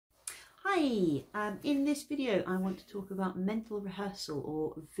Hi, in this video I want to talk about mental rehearsal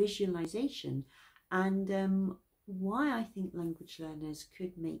or visualization and why I think language learners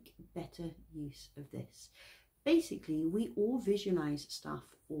could make better use of this. Basically, we all visualize stuff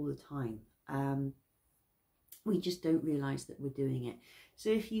all the time. We just don't realize that we're doing it.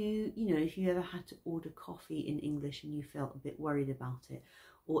 So if you ever had to order coffee in English and you felt a bit worried about it,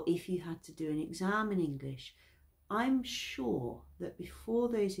 or if you had to do an exam in English, I'm sure that before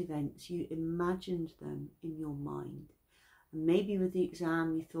those events you imagined them in your mind. And maybe with the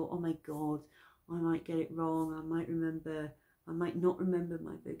exam you thought, oh my God, I might get it wrong, I might not remember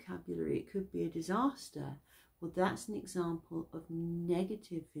my vocabulary, it could be a disaster. Well, that's an example of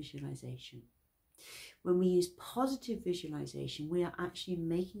negative visualization. When we use positive visualization, we are actually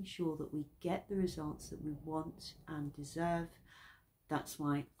making sure that we get the results that we want and deserve. That's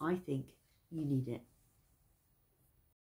why I think you need it.